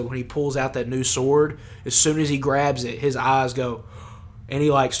the episode when he pulls out that new sword. As soon as he grabs it, his eyes go, and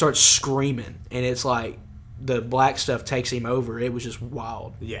he like starts screaming, and it's like the black stuff takes him over. It was just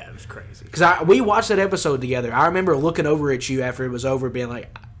wild. Yeah, it was crazy. Because we watched that episode together. I remember looking over at you after it was over, being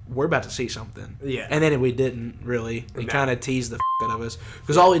like, we're about to see something. Yeah. And then we didn't, really. He kind of teased the out of us.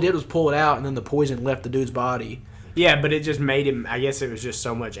 Because all he did was pull it out, and then the poison left the dude's body. Yeah, but it just made him... I guess it was just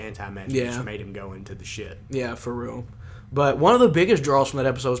so much anti-magic. Yeah. It just made him go into the shit. Yeah, for real. But one of the biggest draws from that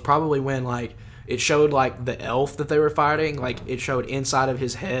episode was probably when, like, it showed, like, the elf that they were fighting. Like, it showed inside of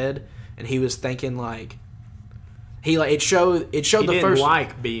his head, and he was thinking, like... It showed the first... He didn't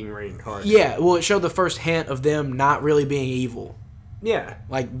like being reincarnated. Yeah, well, it showed the first hint of them not really being evil. Yeah.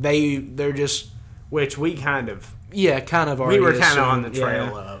 Like, they're just... Which we kind of... Yeah, kind of already we were kind of assumed, on the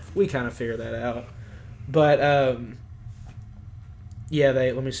trail of. We kind of figured that out. But, yeah,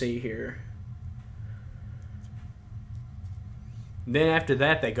 let me see here. Then after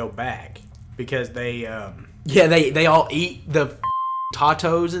that, they go back. Because they... Yeah, they all eat the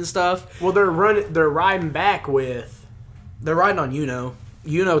tatos and stuff. Well, they're riding back with... They're riding on Yuno.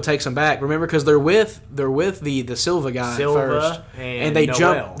 Yuno takes them back. Remember, because they're with the Silva guy first, and they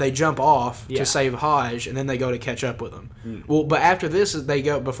Noel. jump off to save Hodge, and then they go to catch up with them. Well, but after this,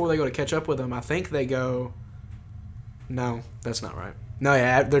 before they go to catch up with them, I think they go. No, that's not right. No,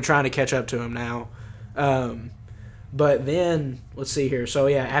 yeah, they're trying to catch up to him now. But then, let's see here. So,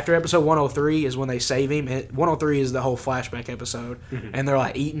 yeah, after episode 103 is when they save him. 103 is the whole flashback episode. Mm-hmm. And they're,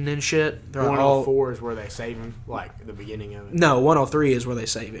 like, eating and shit. 104 is where they save him, like, the beginning of it? No, 103 is where they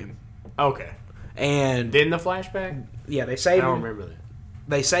save him. Okay. And... Then the flashback? Yeah, they save him. I don't remember that.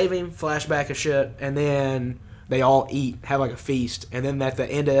 They save him, flashback of shit, and then they all eat, have, like, a feast. And then at the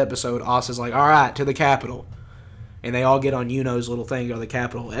end of the episode, Asta's like, all right, to the Capitol. And they all get on Yuno's little thing, go to the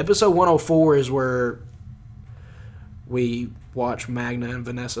Capitol. Episode 104 is where... we watch Magna and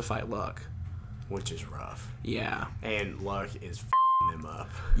Vanessa fight Luck. Which is rough. Yeah. And Luck is f***ing them up.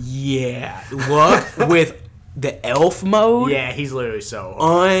 Yeah. Luck with the elf mode? Yeah, he's literally so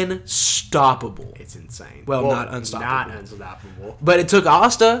unstoppable. It's insane. Well, not unstoppable. Not unstoppable. But it took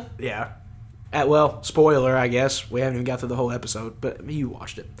Asta. Yeah. Spoiler, I guess. We haven't even got through the whole episode, but you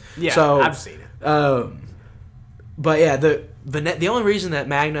watched it. Yeah, so, I've seen it. But yeah, the only reason that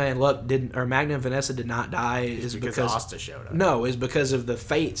Magna and Vanessa did not die is because Asta showed up. No, is because of the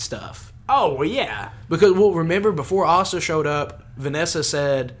fate stuff. Oh, well, yeah. Because, well, remember before Asta showed up, Vanessa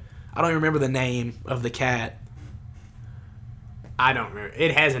said, I don't even remember the name of the cat. I don't remember.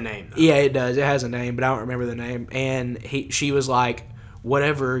 It has a name, though. Yeah, it does. It has a name, but I don't remember the name. And she was like,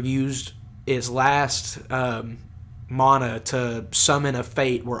 whatever used its last mana to summon a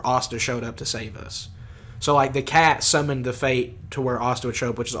fate where Asta showed up to save us. So, like, the cat summoned the fate to where Asta would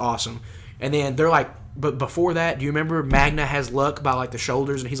show up, which is awesome. And then they're like, but before that, do you remember Magna has Luck by, like, the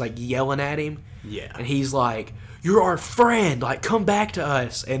shoulders, and he's, like, yelling at him? Yeah. And he's like, you're our friend, like, come back to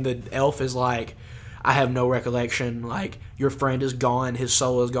us. And the elf is like, I have no recollection, like, your friend is gone, his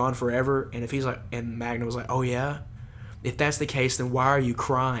soul is gone forever. And if he's like, and Magna was like, oh, yeah? If that's the case, then why are you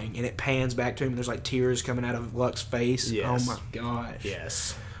crying? And it pans back to him, and there's, like, tears coming out of Luck's face. Yes. Oh, my gosh.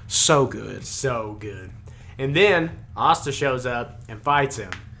 Yes. So good. So good. And then Asta shows up and fights him.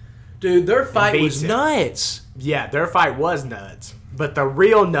 Dude, their fight beats was him. nuts. Yeah, their fight was nuts. But the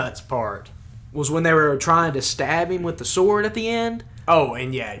real nuts part... was when they were trying to stab him with the sword at the end. Oh,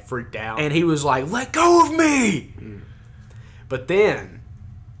 and yeah, he freaked out. And he was like, let go of me! But then...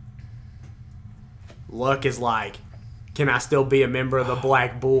 Luck is like, can I still be a member of the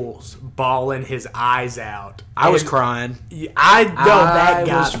Black Bulls? Bawling his eyes out. I was And crying.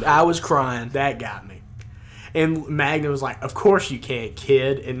 I was crying. That got me. And Magna was like, of course you can,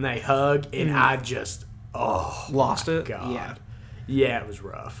 kid. And they hug, and I just, Lost my it? God. Yeah. Yeah, it was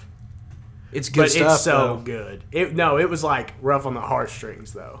rough. It's good But stuff, it's so though. good. It was like rough on the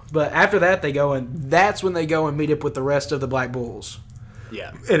heartstrings, though. But after that, that's when they go and meet up with the rest of the Black Bulls.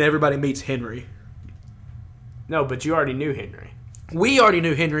 Yeah. And everybody meets Henry. No, but you already knew Henry. We already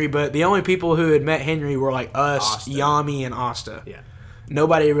knew Henry, but the only people who had met Henry were like us, Asta. Yami, and Asta. Yeah.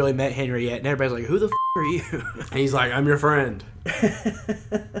 Nobody really met Henry yet, and everybody's like, who the are you? And he's like, I'm your friend.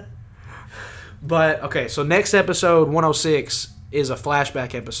 But, okay, so next episode, 106, is a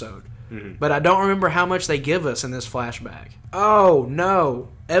flashback episode. Mm-hmm. But I don't remember how much they give us in this flashback. Oh, no.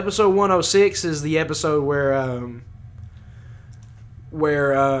 Episode 106 is the episode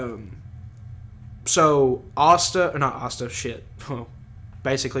so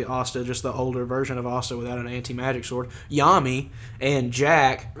basically Asta, just the older version of Asta without an anti-magic sword. Yami and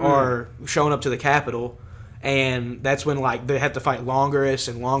Jack are showing up to the capital, and that's when, like, they have to fight Longoris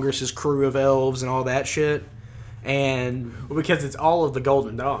and Longoris' crew of elves and all that shit. And Well, because it's all of the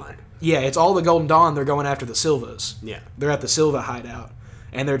Golden Dawn. yeah, it's all the Golden Dawn. They're going after the Silvas. Yeah. They're at the Silva hideout,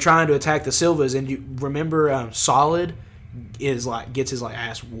 and they're trying to attack the Silvas. And you remember, Solid gets his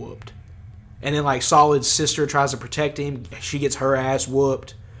ass whooped, and then Solid's sister tries to protect him. She gets her ass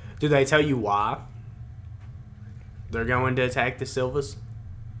whooped. Do they tell you why they're going to attack the Silvas?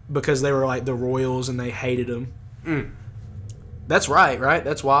 Because they were the royals and they hated them. That's right?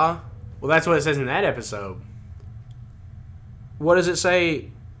 That's why. Well, that's what it says in that episode. What does it say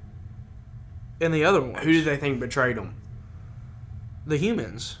in the other ones? Who did they think betrayed them? The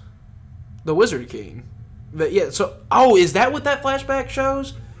humans. The Wizard King. Is that what that flashback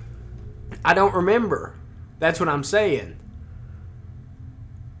shows? I don't remember. That's what I'm saying.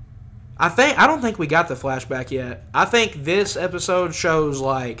 I don't think we got the flashback yet. I think this episode shows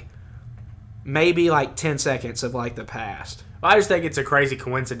maybe 10 seconds of the past. I just think it's a crazy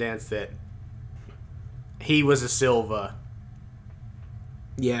coincidence that he was a Silva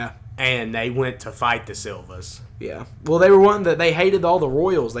Yeah. and they went to fight the Silvas. Yeah. Well, they were one that they hated all the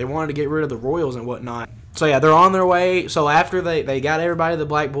royals. They wanted to get rid of the royals and whatnot. So yeah, they're on their way. So after they got everybody, the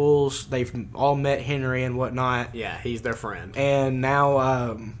Black Bulls, they've all met Henry and whatnot. Yeah, he's their friend. And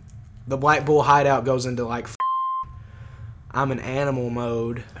now the Black Bull hideout goes into I'm in animal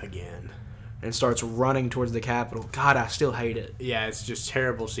mode Again. and starts running towards the Capitol. God, I still hate it. Yeah, it's just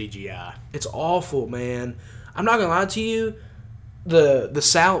terrible CGI. It's awful, man. I'm not gonna lie to you. When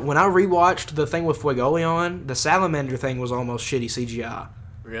I rewatched the thing with Fuegoleon, the salamander thing was almost shitty CGI.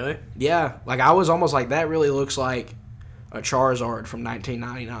 Really? Yeah, I was almost that really looks like a Charizard from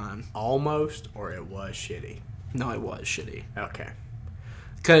 1999. Almost, or it was shitty? No, it was shitty. Okay.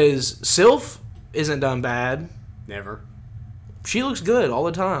 Because Sylph isn't done bad. Never. She looks good all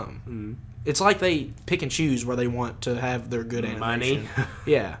the time. Mm. It's like they pick and choose where they want to have their good animation. Money.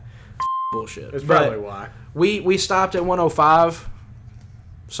 Yeah. Bullshit. That's But probably why. we stopped at 105.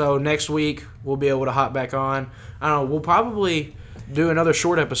 So next week we'll be able to hop back on. I don't know, we'll probably do another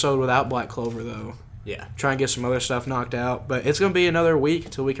short episode without Black Clover though. Yeah. Try and get some other stuff knocked out. But it's going to be another week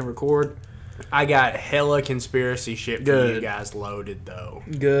until we can record. I got hella conspiracy shit for Good. you guys loaded, though.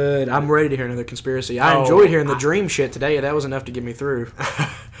 Good. I'm ready to hear another conspiracy. I enjoyed hearing the dream shit today. That was enough to get me through.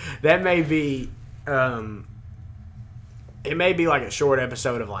 That may be... it may be a short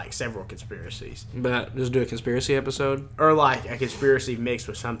episode of several conspiracies. But just do a conspiracy episode. Or a conspiracy mixed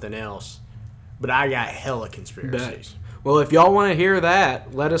with something else. But I got hella conspiracies. Well, if y'all want to hear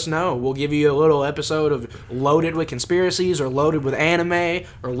that, let us know. We'll give you a little episode of loaded with conspiracies, or loaded with anime,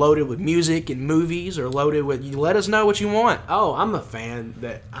 or loaded with music and movies, or loaded with... You let us know what you want. Oh, I'm a fan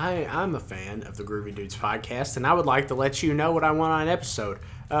I'm a fan of the Groovy Dudes podcast, and I would like to let you know what I want on an episode.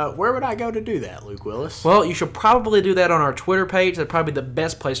 Where would I go to do that, Luke Willis? Well, you should probably do that on our Twitter page. That's probably the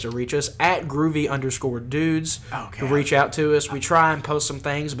best place to reach us, at Groovy_Dudes. Okay. To reach out to us. We try and post some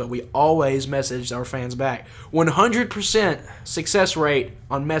things, but we always message our fans back. 100% success rate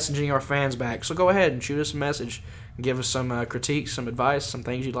on messaging our fans back. So go ahead and shoot us a message. And give us some critiques, some advice, some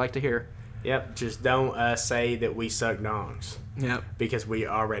things you'd like to hear. Yep, just don't say that we suck dongs. Yep. Because we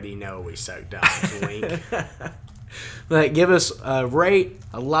already know we suck dongs. Wink. Like, give us a rate,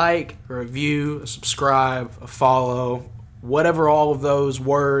 a like, a review, a subscribe, a follow, whatever all of those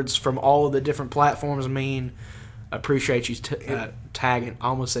words from all of the different platforms mean. I appreciate you tagging. I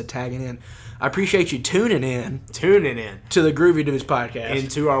almost said tagging in. I appreciate you tuning in to the Groovy Dudes podcast. And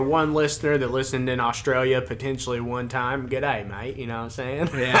to our one listener that listened in Australia potentially one time, g'day, mate. You know what I'm saying?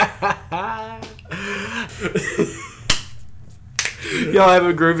 Yeah. Y'all have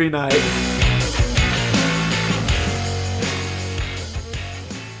a groovy night.